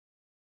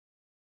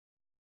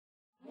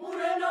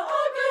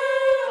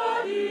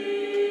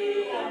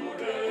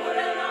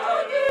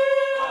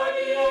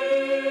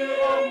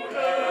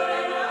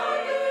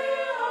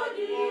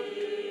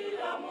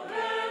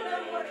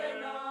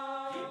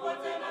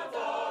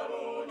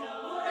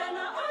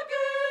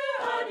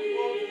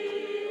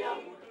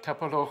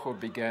Tapologo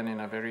began in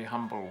a very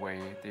humble way,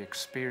 the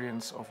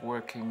experience of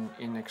working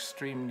in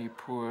extremely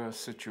poor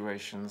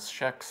situations,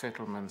 shack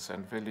settlements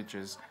and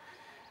villages,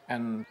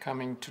 and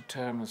coming to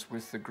terms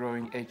with the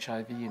growing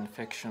HIV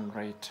infection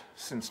rate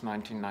since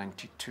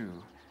 1992.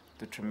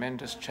 The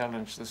tremendous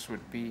challenge this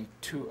would be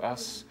to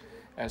us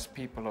as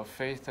people of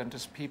faith and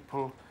as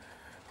people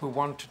who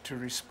wanted to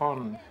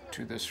respond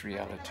to this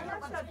reality.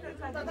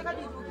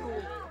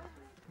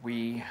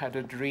 We had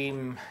a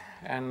dream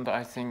and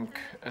I think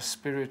a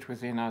spirit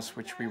within us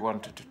which we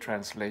wanted to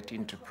translate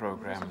into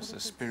programs, a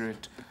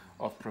spirit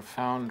of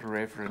profound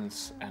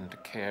reverence and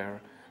care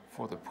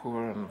for the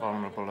poor and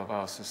vulnerable of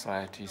our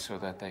society so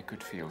that they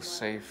could feel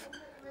safe,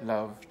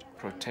 loved,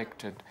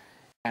 protected,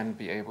 and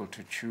be able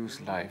to choose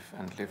life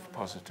and live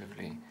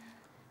positively,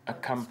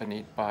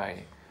 accompanied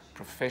by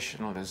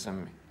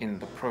professionalism in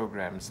the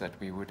programs that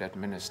we would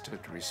administer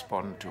to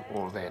respond to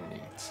all their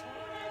needs.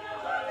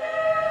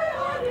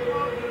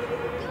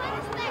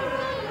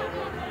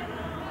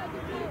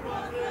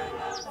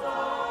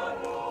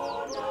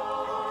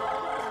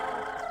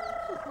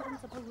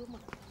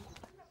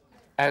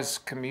 As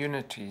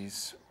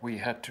communities, we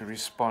had to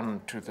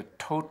respond to the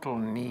total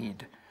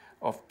need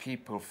of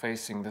people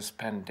facing this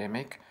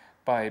pandemic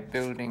by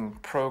building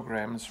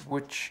programs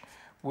which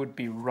would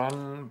be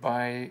run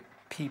by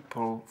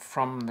people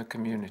from the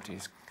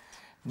communities,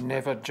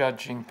 never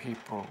judging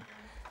people,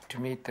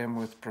 to meet them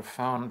with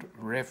profound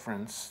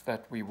reverence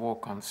that we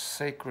walk on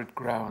sacred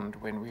ground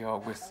when we are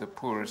with the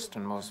poorest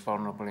and most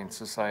vulnerable in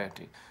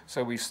society.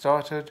 So we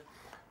started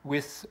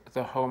with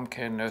the home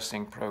care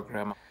nursing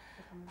program.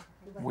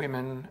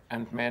 Women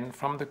and men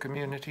from the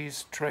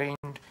communities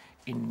trained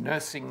in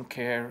nursing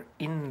care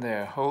in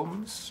their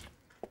homes,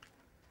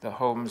 the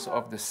homes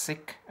of the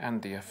sick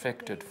and the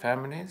affected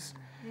families,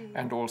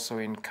 and also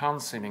in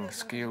counseling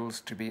skills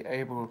to be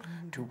able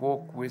to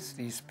walk with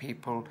these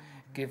people,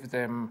 give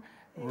them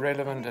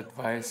relevant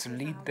advice,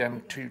 lead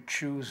them to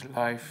choose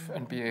life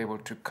and be able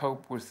to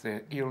cope with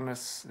their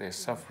illness, their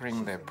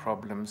suffering, their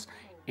problems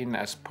in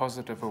as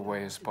positive a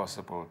way as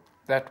possible.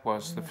 That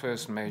was the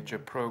first major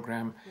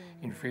program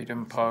in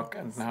Freedom Park,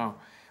 and now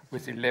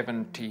with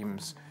 11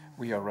 teams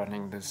we are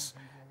running this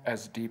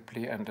as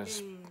deeply and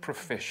as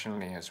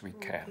professionally as we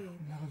can.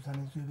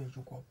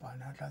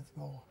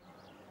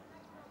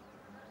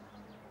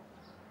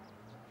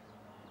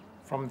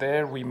 From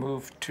there we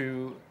moved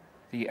to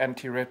the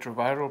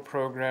antiretroviral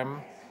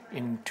program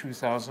in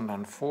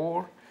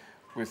 2004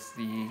 with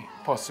the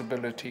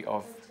possibility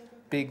of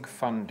big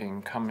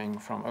funding coming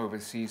from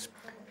overseas,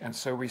 and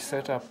so we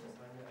set up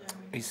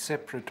a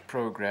separate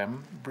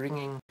program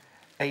bringing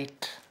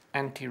 8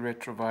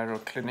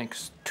 antiretroviral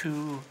clinics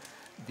to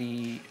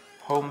the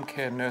home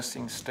care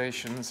nursing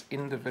stations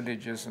in the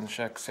villages and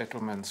shack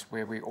settlements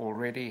where we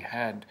already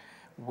had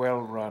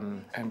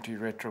well-run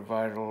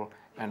antiretroviral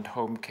and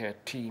home care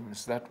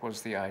teams. That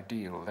was the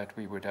ideal, that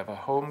we would have a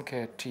home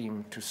care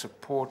team to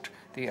support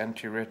the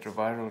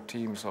antiretroviral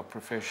teams of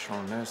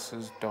professional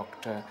nurses,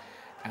 doctor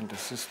and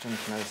assistant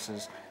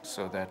nurses,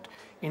 so that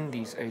in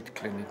these 8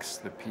 clinics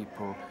the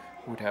people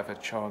would have a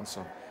chance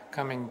of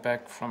coming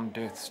back from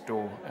death's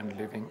door and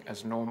living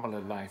as normal a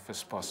life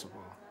as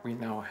possible. We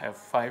now have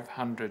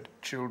 500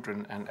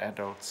 children and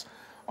adults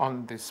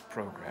on this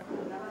program.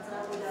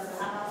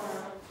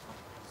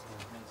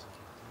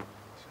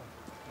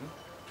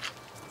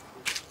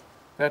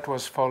 That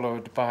was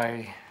followed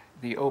by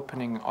the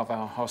opening of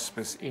our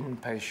hospice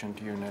inpatient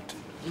unit.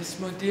 Yes,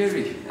 my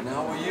dearie, and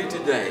how are you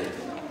today?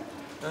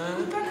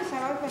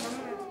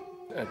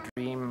 A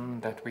dream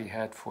that we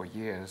had for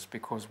years,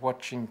 because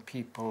watching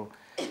people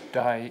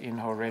die in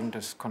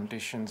horrendous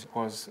conditions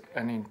was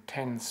an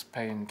intense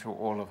pain to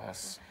all of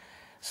us.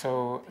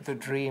 So the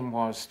dream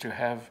was to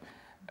have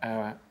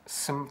a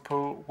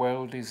simple,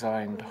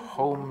 well-designed,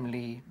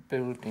 homely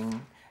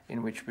building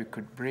in which we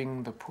could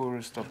bring the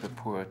poorest of the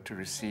poor to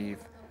receive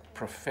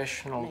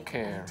professional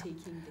care,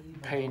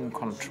 pain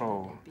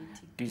control,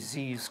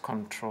 disease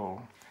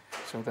control,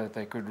 so that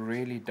they could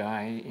really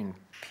die in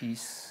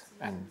peace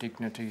and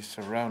dignity,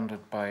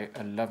 surrounded by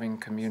a loving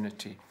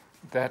community.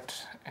 That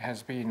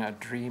has been a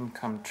dream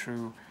come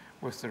true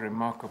with the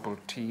remarkable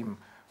team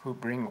who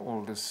bring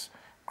all this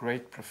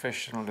great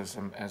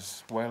professionalism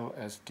as well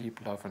as deep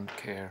love and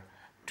care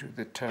to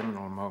the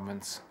terminal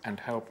moments,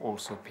 and help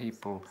also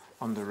people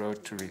on the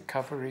road to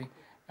recovery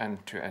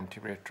and to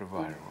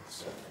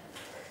antiretrovirals.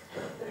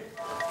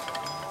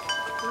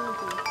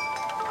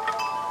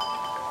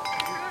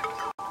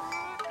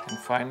 And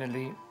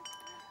finally,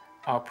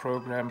 our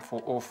program for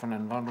orphan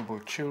and vulnerable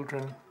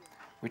children,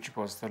 which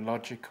was the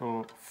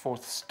logical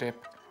 4th step,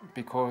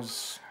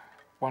 because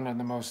one of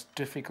the most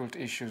difficult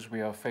issues we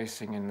are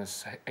facing in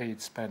this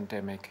AIDS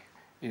pandemic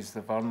is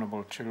the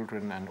vulnerable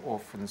children and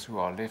orphans who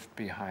are left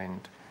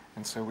behind.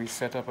 And so we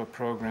set up a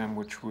program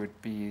which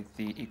would be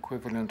the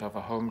equivalent of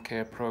a home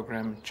care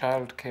program,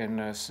 child care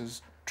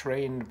nurses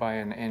trained by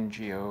an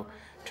NGO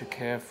to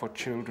care for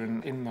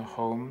children in the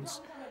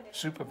homes,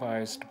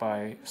 supervised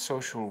by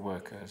social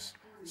workers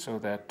so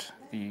that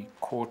the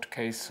court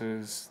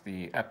cases,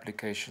 the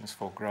applications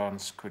for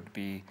grants could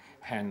be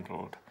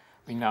handled.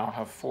 We now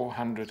have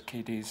 400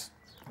 kiddies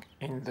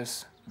in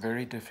this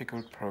very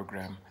difficult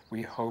program.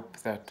 We hope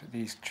that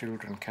these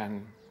children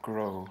can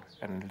grow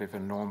and live a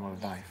normal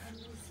life.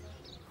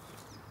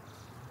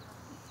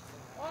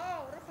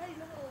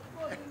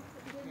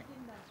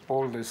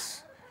 All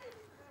this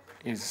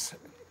is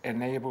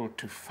enabled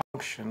to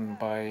function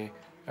by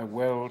a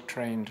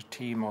well-trained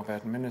team of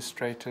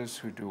administrators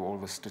who do all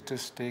the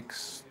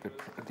statistics,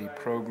 the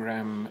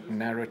program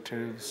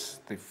narratives,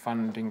 the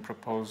funding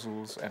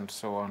proposals, and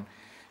so on,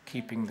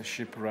 keeping the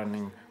ship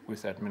running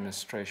with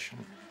administration.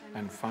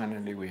 And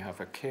finally, we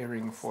have a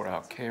Caring for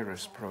Our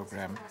Carers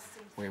program,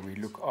 where we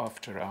look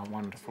after our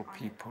wonderful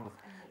people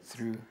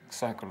through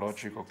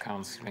psychological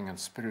counseling and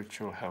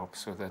spiritual help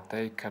so that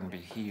they can be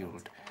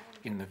healed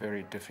in the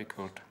very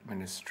difficult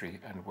ministry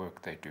and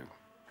work they do.